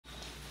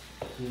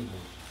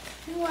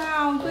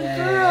Wow, good Hey.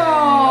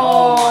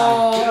 girl.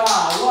 Oh my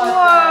God, what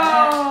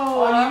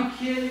Whoa. the heck? Are you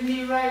kidding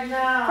me right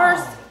now?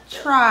 First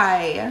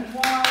try.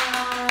 Wow.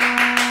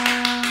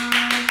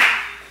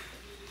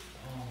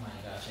 Oh my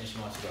gosh, and she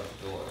wants to go out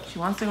the door. She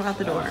wants to go out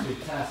the That door. was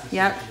fantastic.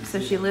 Yep, so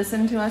she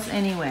listened to us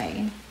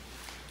anyway.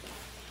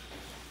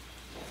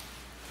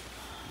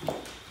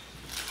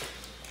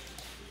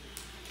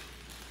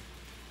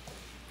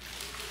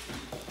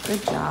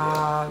 Good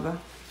job.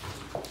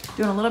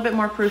 Doing a little bit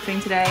more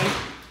proofing today.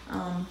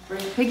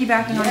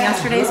 Piggybacking on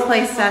yesterday's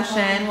play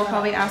session, we'll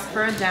probably ask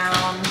for a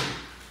down.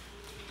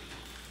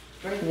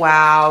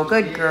 Wow,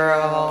 good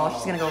girl.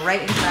 She's gonna go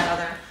right into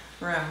that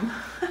other room.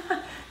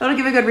 That'll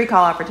give a good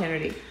recall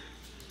opportunity.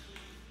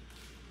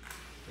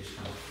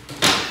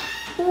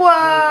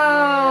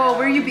 Whoa,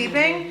 were you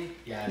beeping?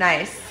 Yeah.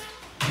 Nice.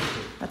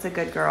 That's a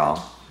good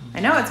girl. I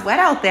know it's wet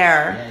out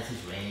there. Yes,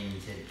 it's raining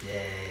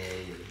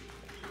today.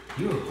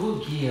 You're a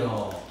good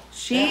girl.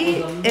 She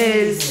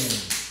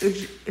is,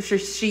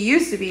 she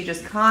used to be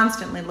just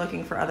constantly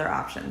looking for other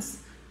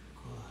options.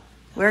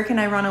 Where can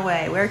I run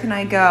away? Where can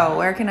I go?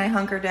 Where can I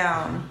hunker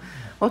down?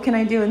 What can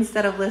I do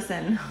instead of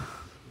listen?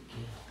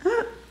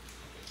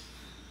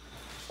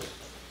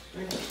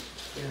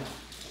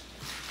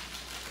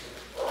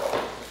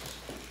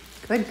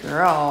 Good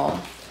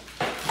girl.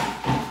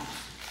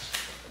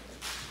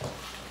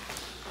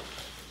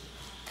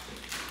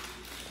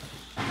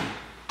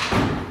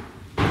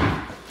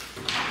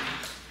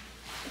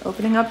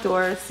 Opening up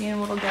doors, seeing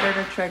what'll get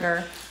her to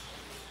trigger.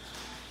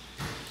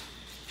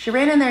 She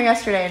ran in there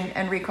yesterday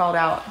and recalled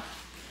out.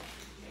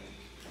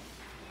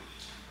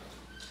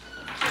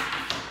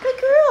 Good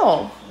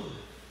girl.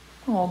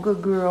 Oh,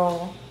 good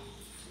girl.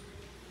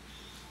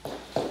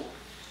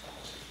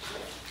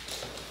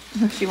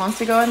 She wants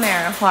to go in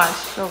there. Watch.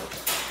 So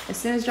as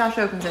soon as Josh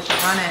opens it, she'll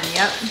run in.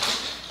 Yep.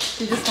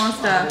 She just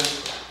wants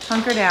to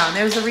hunker down.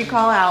 There's a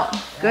recall out.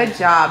 Good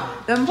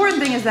job. The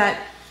important thing is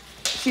that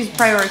she's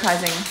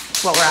prioritizing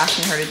what we're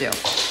asking her to do.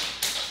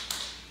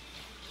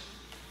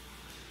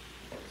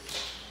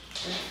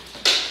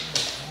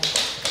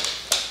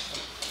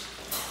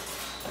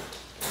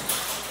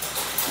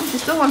 She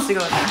still wants to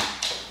go in there.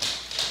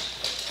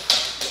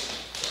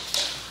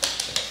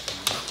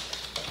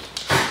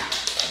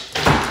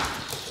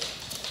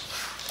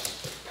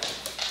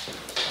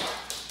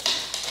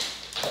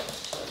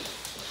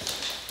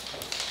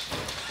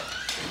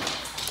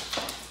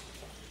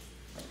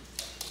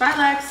 Bye,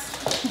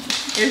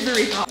 Lex. Here's the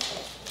recall.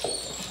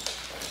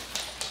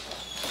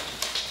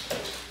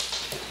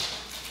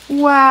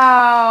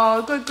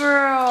 Wow, good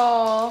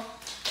girl.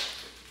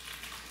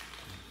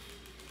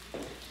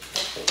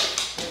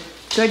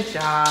 Good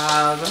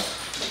job.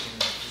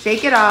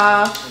 Shake it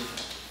off.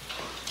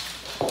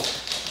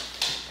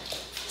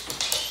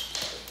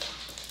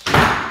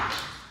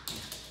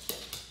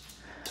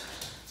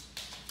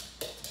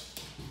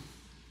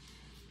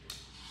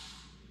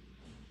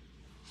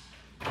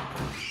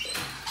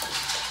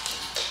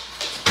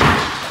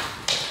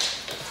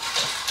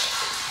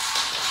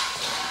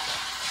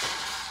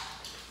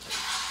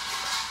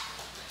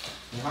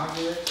 You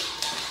hungry?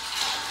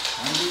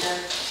 Hungry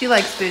there? She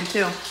likes food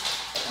too.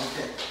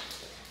 Okay.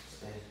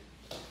 Stay.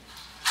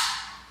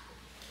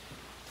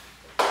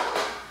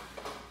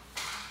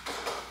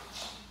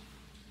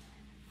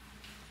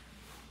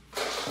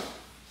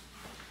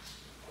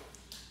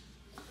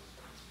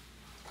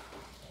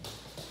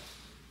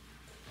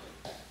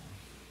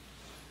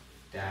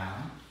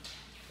 Down.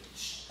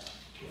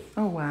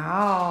 Oh,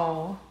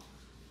 wow.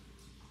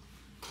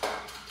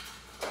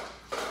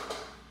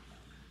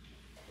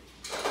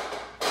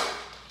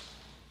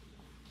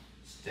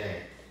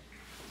 Stay.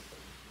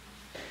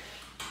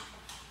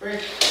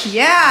 Break.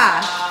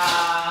 Yeah.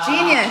 Wow.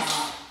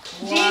 Genius.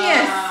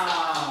 Genius.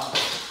 Wow.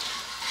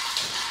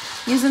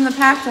 Using the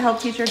pack to help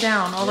teach her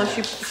down, although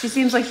Yeah. she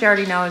seems like she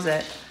already knows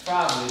it.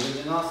 Probably, but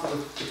then also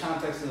the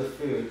context of the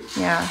food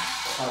Yeah.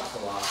 helps a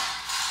lot.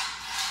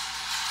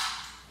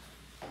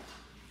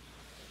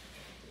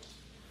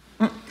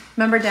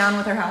 Remember down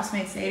with her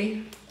housemate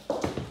Sadie?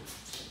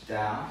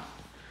 Down.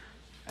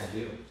 I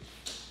do.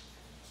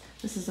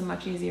 This is a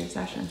much easier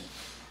session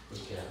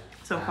Okay.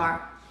 so Down.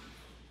 far.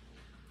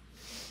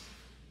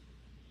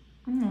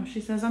 Oh, she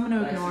says, I'm going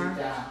to ignore.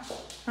 Down.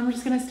 I'm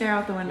just going to stare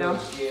out the window.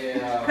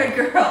 Yeah. Good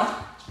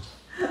girl.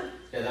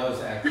 Yeah, that was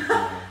acting.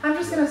 I'm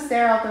just going to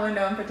stare out the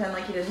window and pretend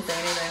like he didn't say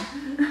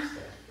anything.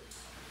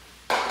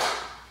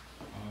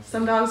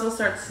 Some dogs will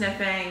start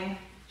sniffing.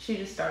 She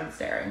just started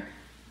staring.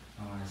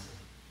 I want to see.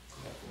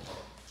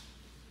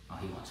 Oh,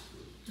 he wants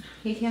food.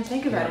 He can't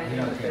think about He anything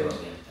don't with care food.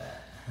 about getting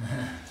fat.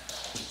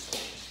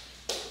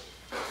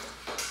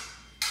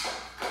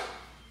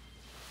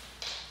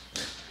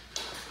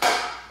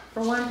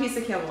 For one piece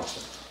of kibble.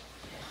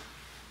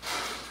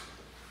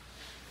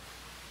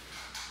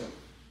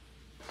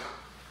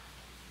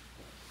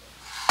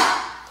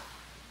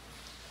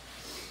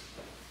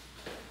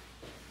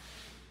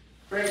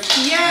 Break.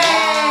 Yay!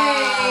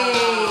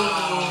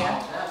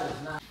 Wow, that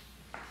was nice.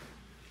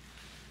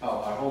 Oh,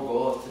 our whole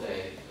goal of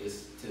today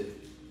is to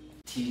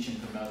teach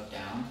and promote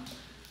down.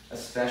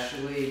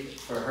 especially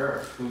for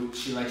her, who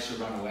she likes to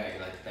run away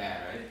like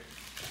that, right?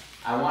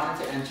 I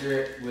wanted to enter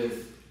it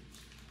with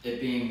it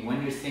being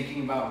when you're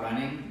thinking about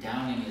running,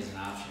 downing is an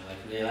option, like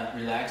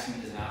relaxing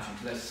is an option.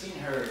 Because I've seen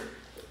her,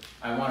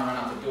 I want to run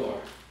out the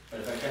door, but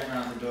if I can't run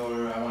out the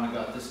door, I want to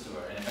go out this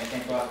door, and if I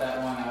can't go out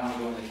that one, I want to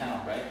go in the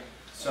kennel, right?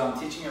 So I'm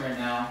teaching her right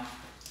now.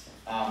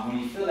 When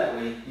you feel that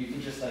way, you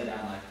can just lay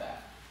down like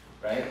that,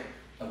 right?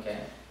 Okay,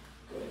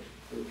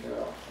 good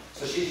girl.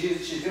 So she's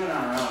doing it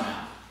on her own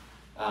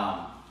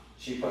now.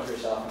 She put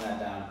herself in that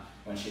down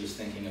when she was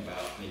thinking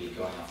about maybe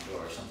going out the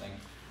door or something.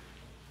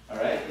 All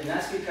right, and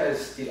that's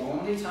because the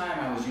only time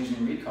I was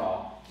using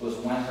recall was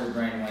when her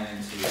brain went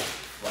into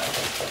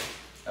flight.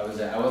 That was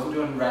it. I wasn't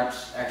doing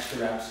reps, extra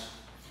reps.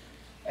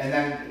 And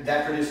then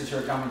that produces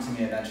her coming to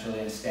me eventually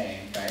and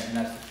staying, right? And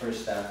that's the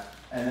first step.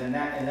 And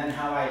then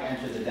how I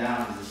enter the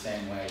down is the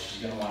same way.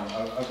 She's gonna want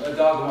to, a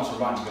dog who wants to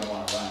run is gonna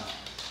want to run.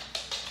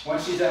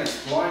 Once she's done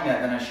exploring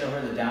that, then I show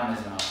her the down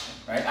as an option,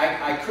 right?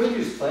 I could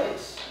use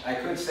place. I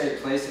could say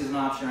place is an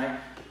option, right?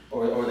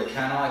 Or the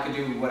kennel. I could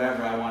do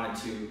whatever I wanted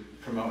to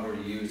promote her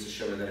to use to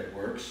show her that it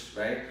works,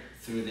 right?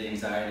 Through the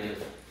anxiety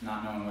of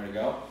not knowing where to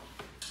go.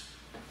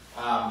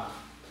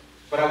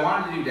 But I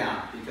wanted to do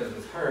down because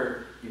with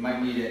her, you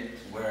might need it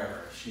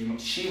wherever. She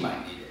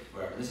might need it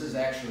wherever. This is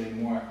actually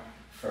more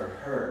for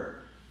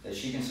her, that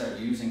she can start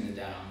using the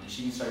down, and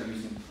she can start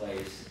using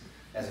place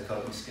as a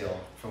coping skill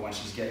for when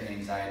she's getting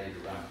anxiety to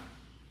run.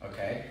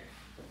 Okay?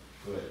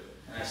 Good.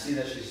 And I see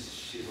that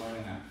she's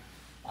learning that.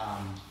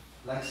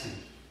 Lexi.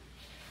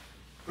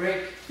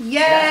 Break.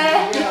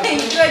 Yay!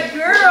 Good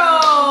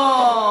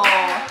girl!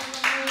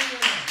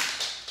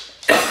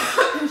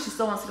 She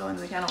still wants to go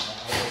into the kennel.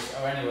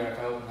 Or anywhere, if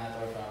I open that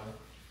door, probably.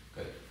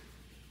 Good.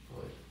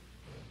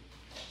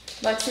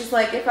 Lexi's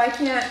like, if I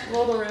can't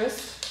roll the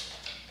roost,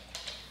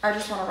 I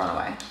just want to run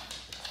away.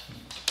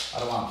 I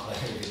don't want to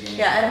play the game.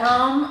 Yeah, at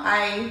home,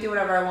 I do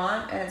whatever I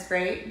want, and it's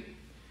great.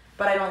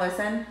 But I don't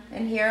listen.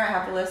 And here, I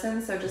have to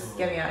listen, so just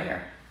get me out of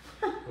here.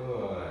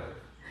 Good.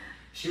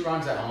 She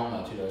runs at home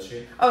though, too, does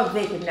she? Oh,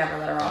 they could never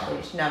let her off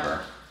leash.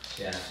 Never.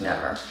 Yeah. So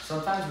Never.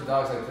 Sometimes with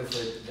dogs like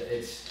this,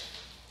 it's...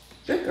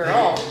 Good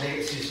girl. So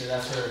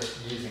that's her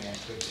using it.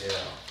 Good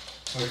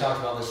deal. We talked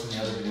about this in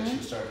the other video. She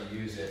was starting to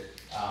use it.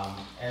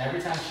 And every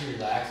time she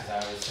relaxes, I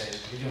always say,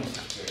 you're doing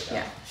such a great job.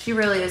 Yeah, she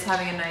really is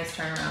having a nice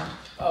turnaround.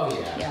 Oh,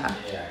 yeah.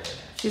 Yeah.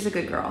 She's a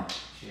good girl.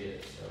 She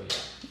is. Oh,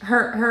 yeah.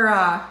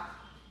 Her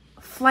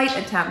flight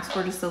attempts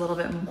were just a little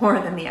bit more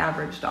than the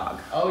average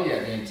dog. Oh, yeah.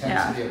 The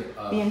intensity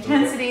of the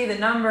intensity, the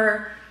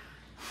number.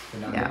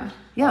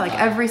 Yeah, like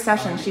every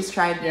session she's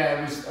tried. Yeah,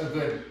 it was a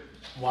good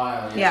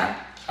while.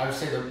 Yeah. I would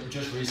say that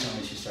just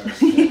recently she started.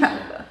 Here's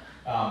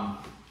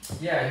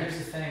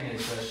the thing: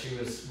 is that she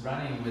was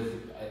running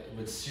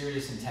with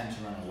serious intent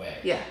to run away.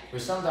 Yeah.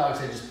 With some dogs,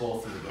 they just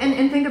bolt through the door.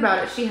 And think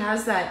about it. She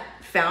has that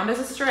found as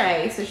a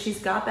stray, so she's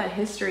got that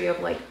history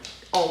of like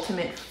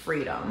ultimate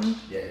freedom.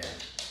 Yeah.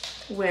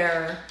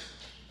 Where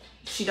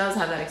she does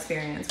have that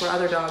experience, where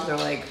other dogs are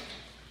like,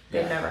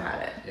 they've never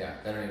had it. Yeah,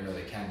 they don't even know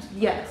they can.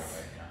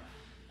 Yes.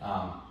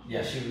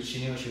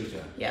 She knew what she was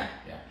doing. Yeah.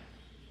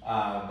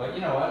 But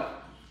you know what?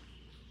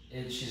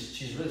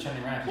 She's really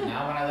turning around. Yeah.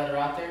 Now when I let her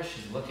out there,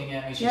 she's looking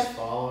at me, she's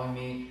following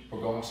me, we're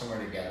going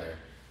somewhere together.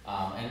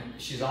 And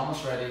she's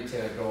almost ready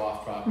to go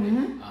off property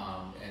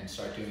and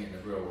start doing it in the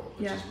real world,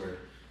 which is where,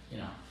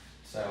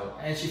 so,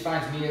 and she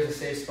finds me as a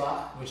safe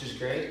spot, which is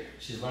great.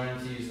 She's learning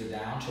to use the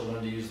down, she'll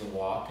learn to use the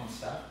walk and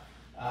stuff.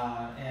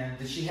 And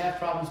did she have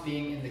problems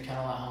being in the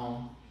kennel at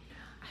home?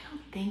 I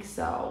don't think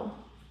so.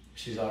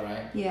 She's all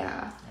right?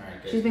 Yeah. All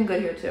right, good. She's been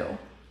good here too.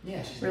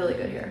 Yeah, she's really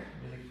good here.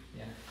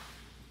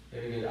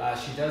 Very good.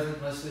 She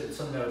doesn't,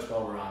 some notes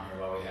while we're on her,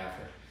 while we have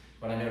her.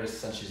 What I noticed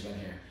since she's been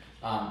here,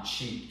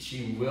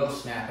 she will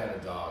snap at a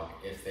dog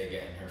if they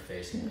get in her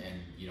face and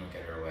you don't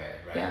get her away,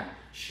 right? Yeah.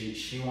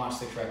 She wants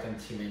to correct them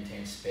to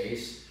maintain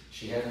space.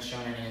 She hasn't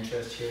shown any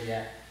interest here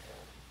yet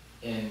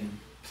in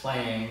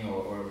playing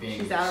or being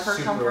she's out of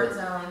her comfort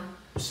zone.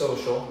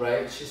 Social,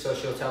 right? So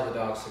she'll tell the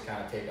dogs to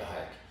kind of take a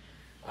hike.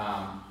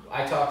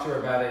 I talked to her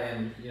about it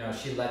and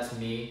she lets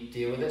me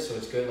deal with it, so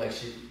it's good. Like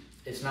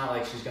it's not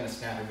like she's going to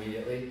snap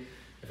immediately.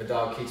 If a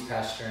dog keeps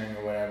pestering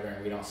or whatever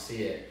and we don't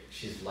see it,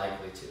 she's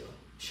likely to.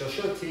 She'll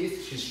show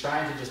teeth. She's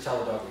trying to just tell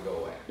the dog to go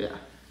away. Yeah.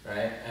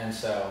 Right? And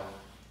so,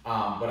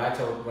 what I'm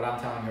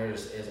telling her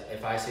is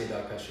if I see a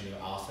dog pestering you,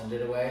 I'll send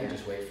it away.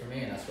 Just wait for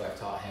me. And that's what I've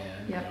taught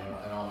him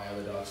and all my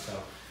other dogs.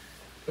 So,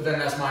 but then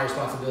that's my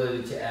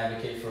responsibility to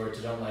advocate for her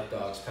to don't let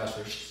dogs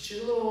pester.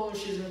 She's a little older.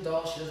 She's an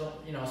adult. She doesn't,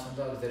 some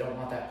dogs, they don't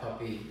want that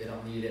puppy. They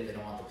don't need it. They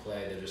don't want the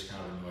play. They're just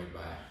kind of annoyed by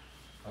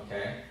it.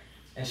 Okay?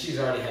 And she's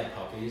already had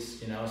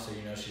puppies,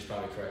 so she's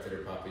probably corrected her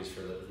puppies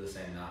for the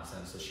same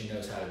nonsense, so she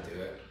knows how to do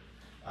it,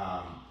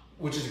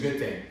 which is a good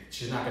thing.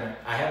 She's not gonna.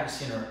 I haven't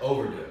seen her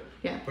overdo it.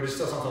 Yeah. But it's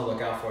still something to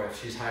look out for. If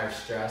she's higher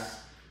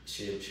stress,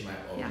 she might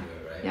overdo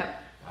it, right?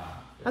 Yep.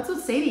 That's what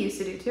Sadie used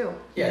to do too.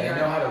 Yeah, they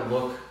know how to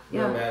look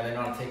real bad. They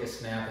know how to take a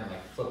snap and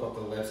like flip up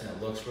the lips, and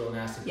it looks real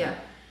nasty. Yeah.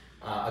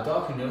 A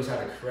dog who knows how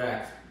to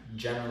correct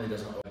generally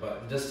doesn't,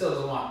 but this still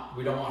doesn't want,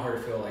 we don't want her to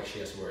feel like she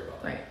has to worry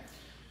about that. Right.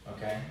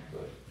 Okay,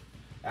 good.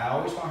 I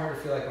always want her to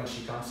feel like when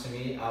she comes to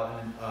me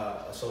out in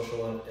a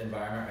social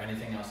environment or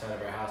anything outside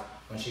of our house,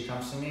 when she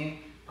comes to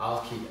me,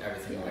 I'll keep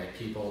everything away,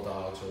 people,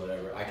 dogs, or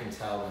whatever. I can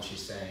tell when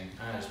she's saying,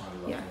 I just want to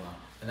be left alone.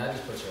 And that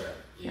just puts her at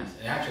ease. Yeah.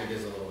 And it actually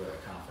gives a little bit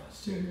of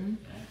confidence too. Mm-hmm.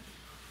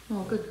 Yeah?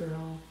 Oh, good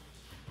girl.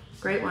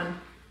 Great one.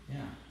 Yeah,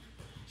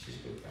 she's a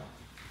good girl.